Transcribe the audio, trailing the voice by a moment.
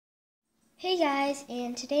Hey guys,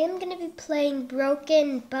 and today I'm going to be playing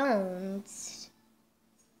Broken Bones.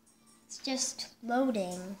 It's just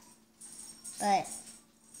loading, but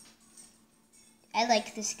I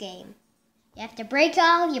like this game. You have to break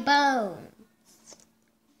all your bones.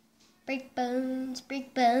 Break bones,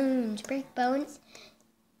 break bones, break bones.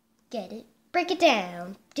 Get it? Break it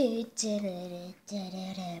down. Break it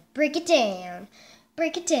down. Break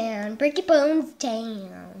it down. Break your bones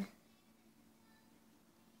down.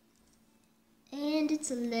 And it's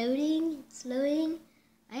loading. It's loading.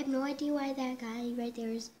 I have no idea why that guy right there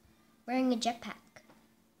is wearing a jetpack.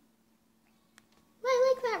 Well,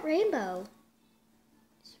 I like that rainbow.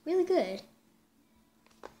 It's really good.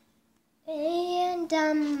 And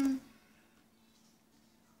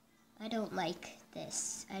I don't like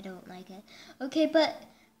this. I don't like it. Okay, but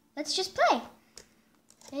let's just play.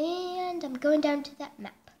 And I'm going down to that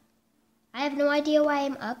map. I have no idea why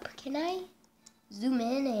I'm up. Can I zoom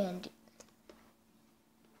in and...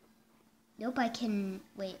 Nope, I can...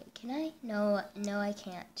 Wait, can I? No, I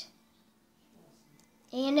can't.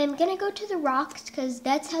 And I'm gonna go to the rocks because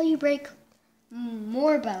that's how you break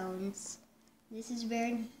more bones. This is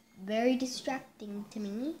very, very distracting to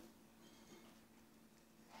me.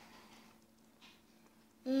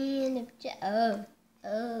 And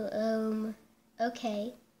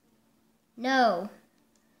okay. No,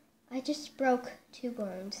 I just broke 2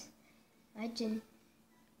 bones.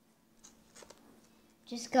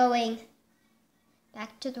 Just going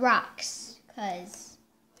back to the rocks, because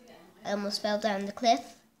I almost fell down the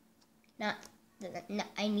cliff.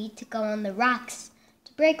 I need to go on the rocks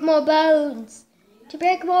to break more bones. To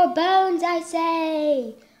break more bones, I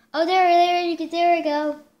say. Oh, there we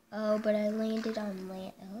go. Oh, but I landed on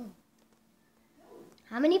land. Oh.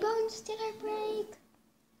 How many bones did I break?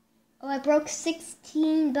 Oh, I broke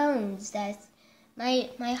 16 bones. That's my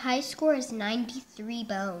high score is 93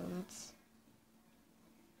 bones.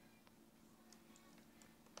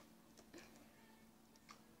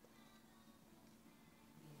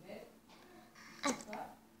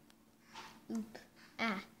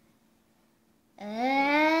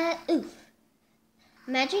 Oof.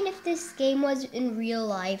 Imagine if this game was in real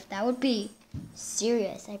life. That would be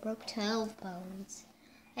serious. I broke 12 bones.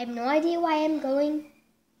 I have no idea why I'm going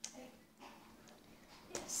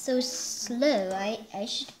so slow. I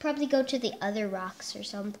should probably go to the other rocks or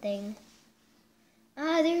something.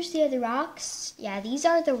 Ah, there's the other rocks. Yeah, these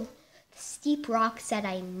are the steep rocks that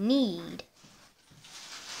I need.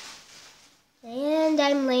 And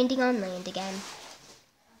I'm landing on land again.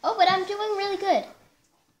 Oh, but I'm doing really good.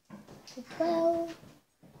 12.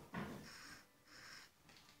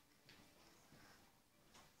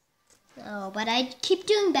 Oh, but I keep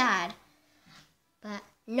doing bad. But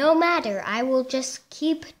no matter, I will just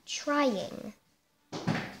keep trying.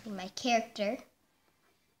 My character.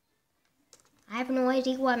 I have no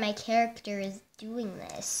idea why my character is doing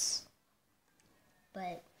this.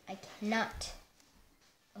 But I cannot.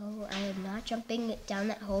 Oh, I am not jumping down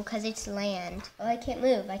that hole because it's land. Oh, I can't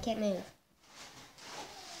move.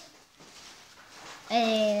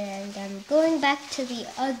 And I'm going back to the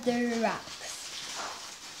other rocks.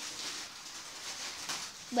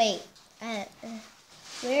 Wait,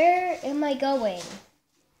 where am I going?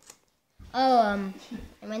 Oh,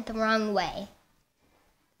 I went the wrong way.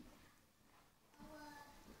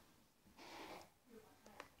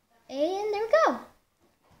 And there we go.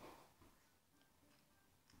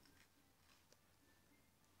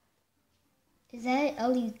 Is that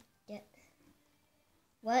all you get?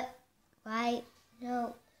 What? Why?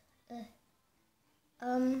 No.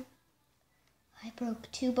 I broke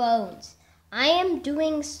 2 bones. I am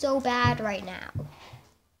doing so bad right now.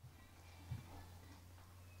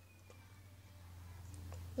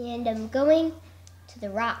 And I'm going to the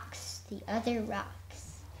rocks, the other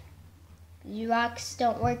rocks. These rocks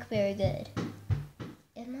don't work very good.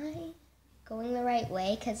 Am I going the right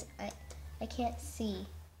way? Because I can't see.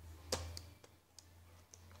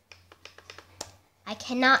 I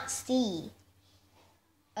cannot see.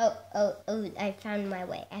 Oh, I found my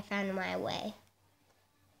way.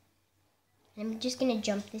 I'm just going to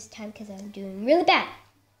jump this time because I'm doing really bad.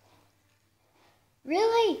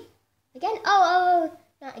 Really? Again? Oh,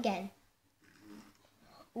 not again.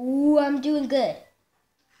 Ooh, I'm doing good.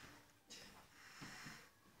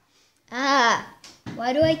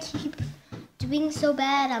 Why do I keep doing so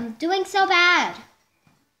bad? I'm doing so bad.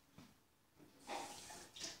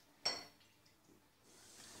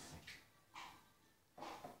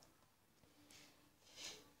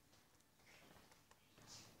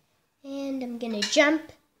 And I'm gonna jump,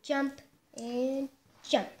 and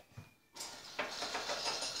jump.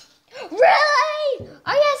 Really?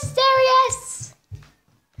 Are you serious?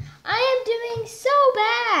 I am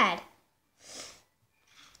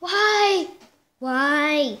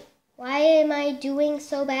Why? Why am I doing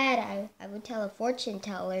so bad? I would tell a fortune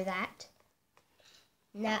teller that.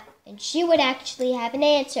 And she would actually have an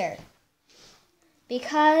answer.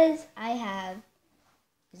 Because I have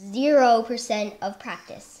 0% of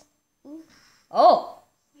practice. Oh,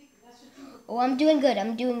 I'm doing good.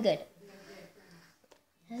 Okay.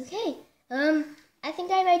 I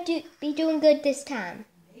think I might be doing good this time.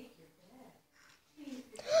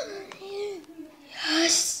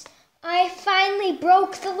 Yes. I finally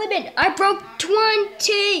broke the limit. I broke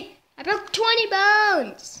 20. I broke 20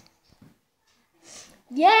 bones.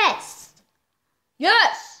 Yes.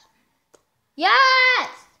 Yes. Yes.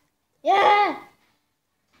 Yeah.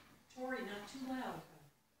 Tori, not too loud.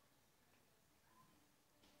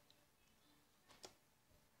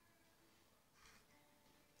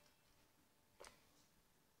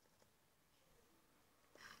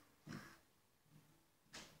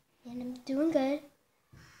 And I'm doing good.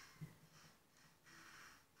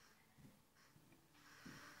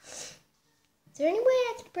 Is there any way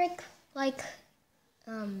I could break, like,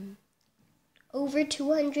 over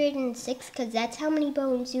 206? Because that's how many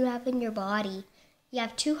bones you have in your body. You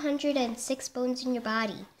have 206 bones in your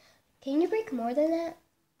body. Can you break more than that?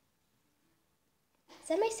 Is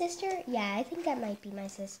that my sister? Yeah, I think that might be my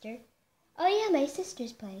sister. Oh yeah, my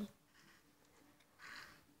sister's playing.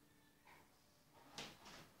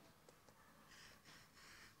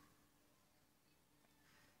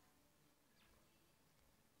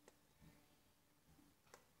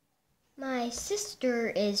 My sister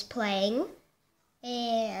is playing,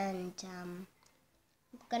 and I'm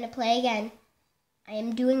gonna play again. I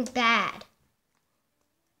am doing bad.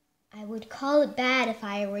 I would call it bad if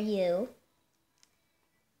I were you.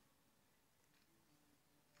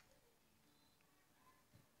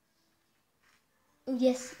 Oh,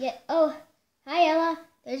 yes, yeah. Oh, hi, Ella.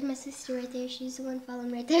 There's my sister right there. She's the one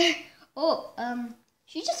following right there. Oh,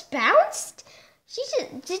 she just bounced?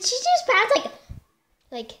 Did she just bounce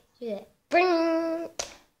like, yeah. Bring.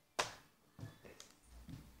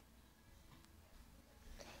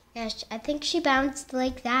 Yeah, I think she bounced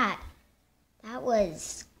like that. That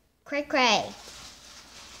was cray.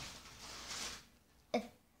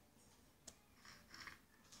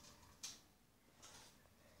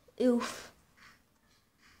 Oof.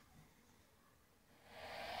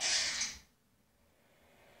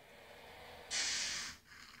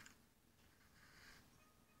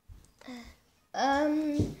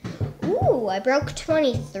 Ooh, I broke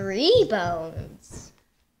 23 bones.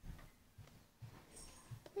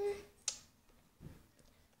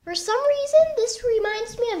 For some reason, this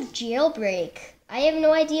reminds me of Jailbreak. I have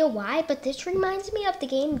no idea why, but this reminds me of the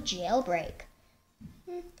game Jailbreak.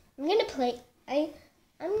 I'm gonna play. I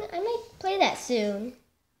might play that soon.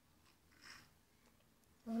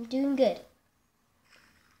 I'm doing good.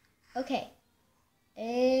 Okay.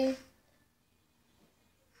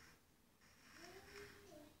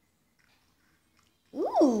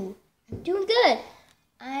 Ooh, I'm doing good.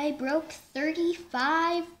 I broke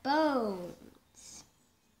 35 bones.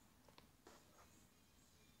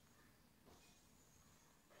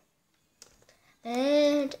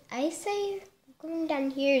 And I say going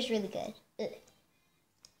down here is really good. Ugh.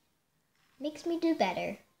 Makes me do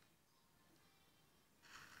better.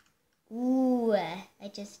 Ooh, I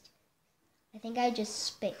think I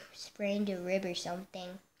just sprained a rib or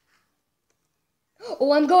something.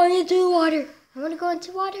 Oh, I'm going into the water. I want to go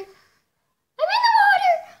into water. I'm in the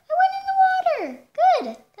water. I went in the water.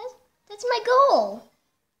 Good. That's my goal.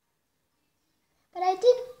 But I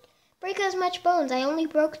didn't break as much bones. I only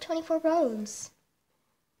broke 24 bones.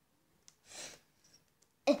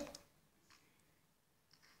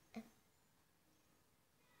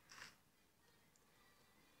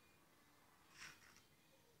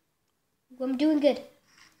 I'm doing good.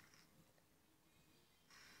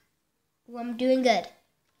 I'm doing good.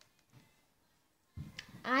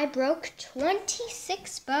 I broke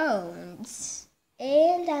 26 bones.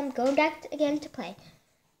 And I'm going back again to play.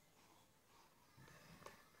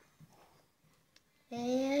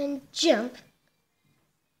 And jump.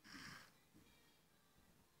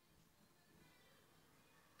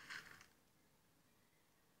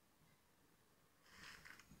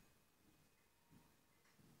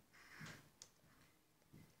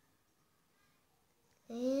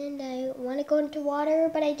 And I want to go into water,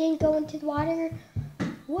 but I didn't go into the water.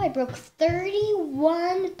 Ooh, I broke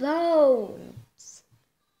 31 bones.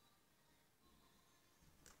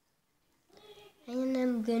 And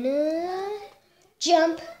I'm gonna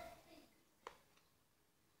jump.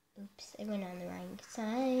 Oops, I went on the wrong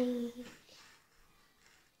side.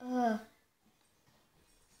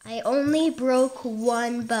 I only broke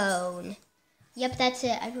 1 bone. Yep, that's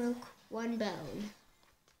it. I broke 1 bone.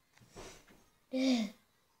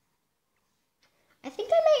 I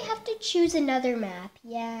think I might have to choose another map.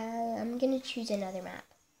 Yeah, I'm gonna choose another map.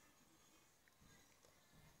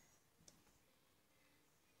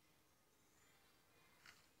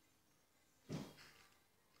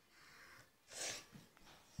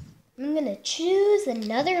 I'm gonna choose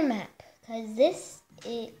another map because this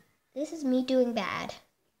is me doing bad.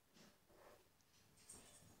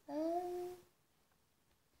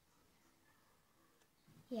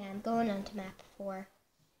 Yeah, I'm going on to map 4.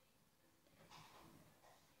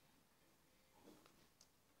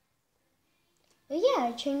 Oh yeah,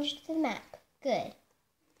 I changed the map. Good.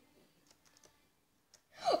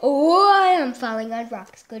 Oh, I am falling on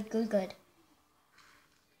rocks. Good, good, good.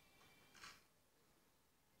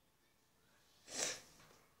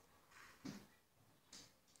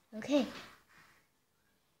 Okay.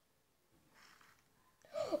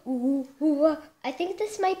 Ooh, I think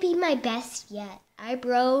this might be my best yet. I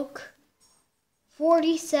broke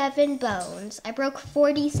 47 bones. I broke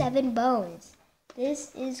 47 bones.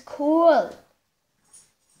 This is cool.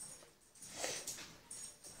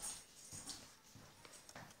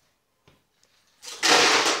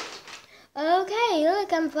 Okay,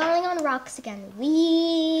 look, I'm falling on rocks again.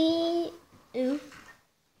 Ooh.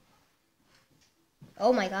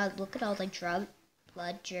 Oh my god, look at all the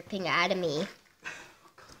blood dripping out of me.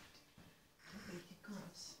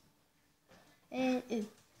 And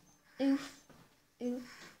oof. This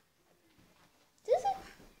is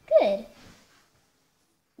good.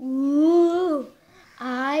 Ooh,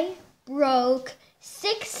 I broke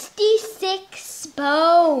 66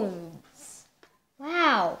 bones.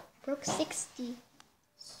 Wow, broke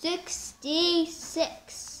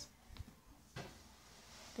 66.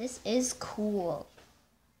 This is cool.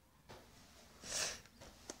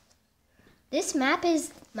 This map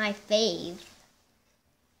is my fave.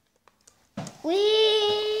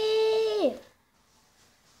 Whee!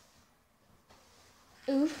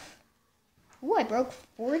 Oof. Ooh, I broke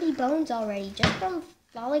 40 bones already just from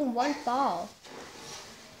falling one fall.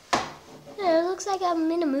 Yeah, it looks like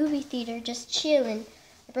I'm in a movie theater just chilling.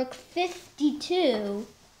 I broke 52.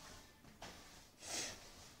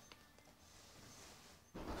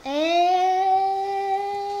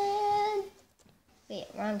 And... wait,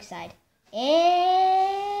 wrong side. And...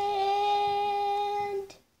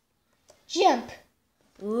 jump.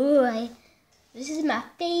 Ooh, this is my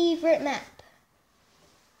favorite map.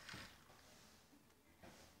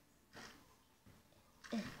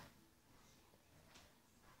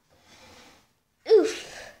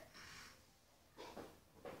 Oof.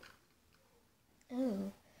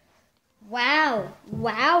 Ooh. Wow.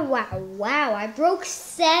 I broke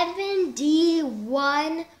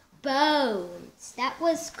 71 bones. That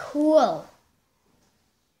was cool.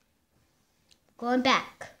 Going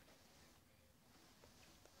back.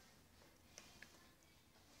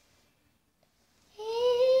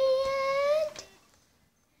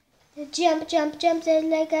 And jump, like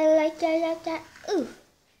that. Oof.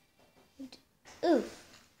 Oof.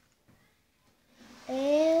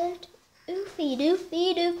 And oofy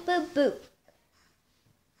doofy doof boop.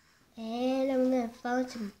 And I'm gonna fall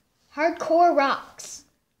into some hardcore rocks.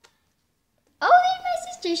 Oh, there's my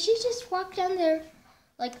sister. She just walked down there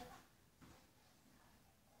like...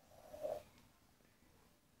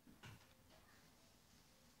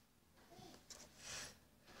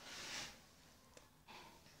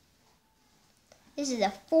 this is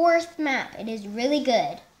the 4th map. It is really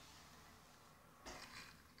good.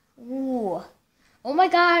 Ooh. Oh my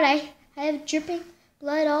god, I have dripping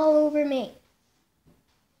blood all over me.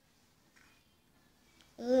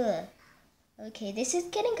 Ugh. Okay, this is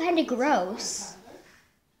getting kind of gross.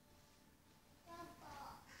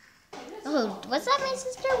 Oh, what's that, my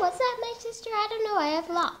sister? What's that, my sister? I don't know. I have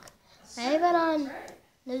lock. I have it on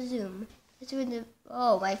the Zoom.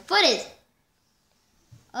 Oh, my foot is...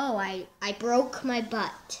 oh, I broke my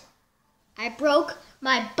butt. I broke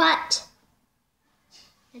my butt.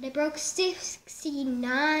 And I broke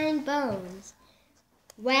 69 bones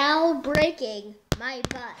while breaking my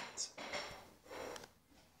butt.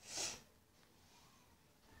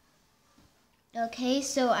 Okay,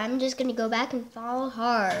 so I'm just going to go back and fall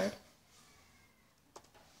hard.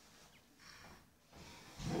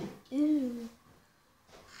 Ooh.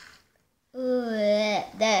 Ooh,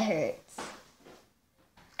 that hurts.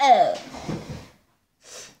 Oh.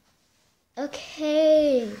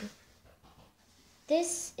 Okay.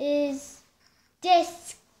 This is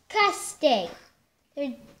disgusting.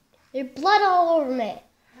 There's blood all over me. All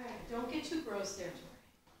right, don't get too gross there,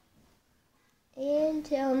 Tori.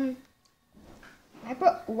 And I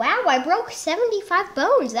broke 75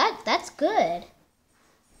 bones. That's good.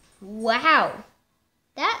 Wow.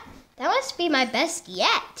 That must be my best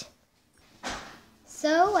yet.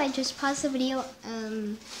 So I just paused the video.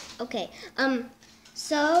 Okay.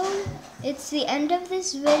 So it's the end of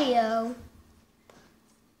this video,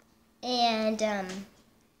 and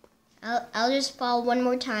I'll just fall one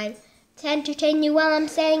more time to entertain you while I'm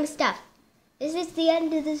saying stuff. This is the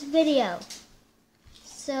end of this video.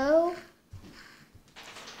 So,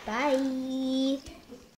 bye.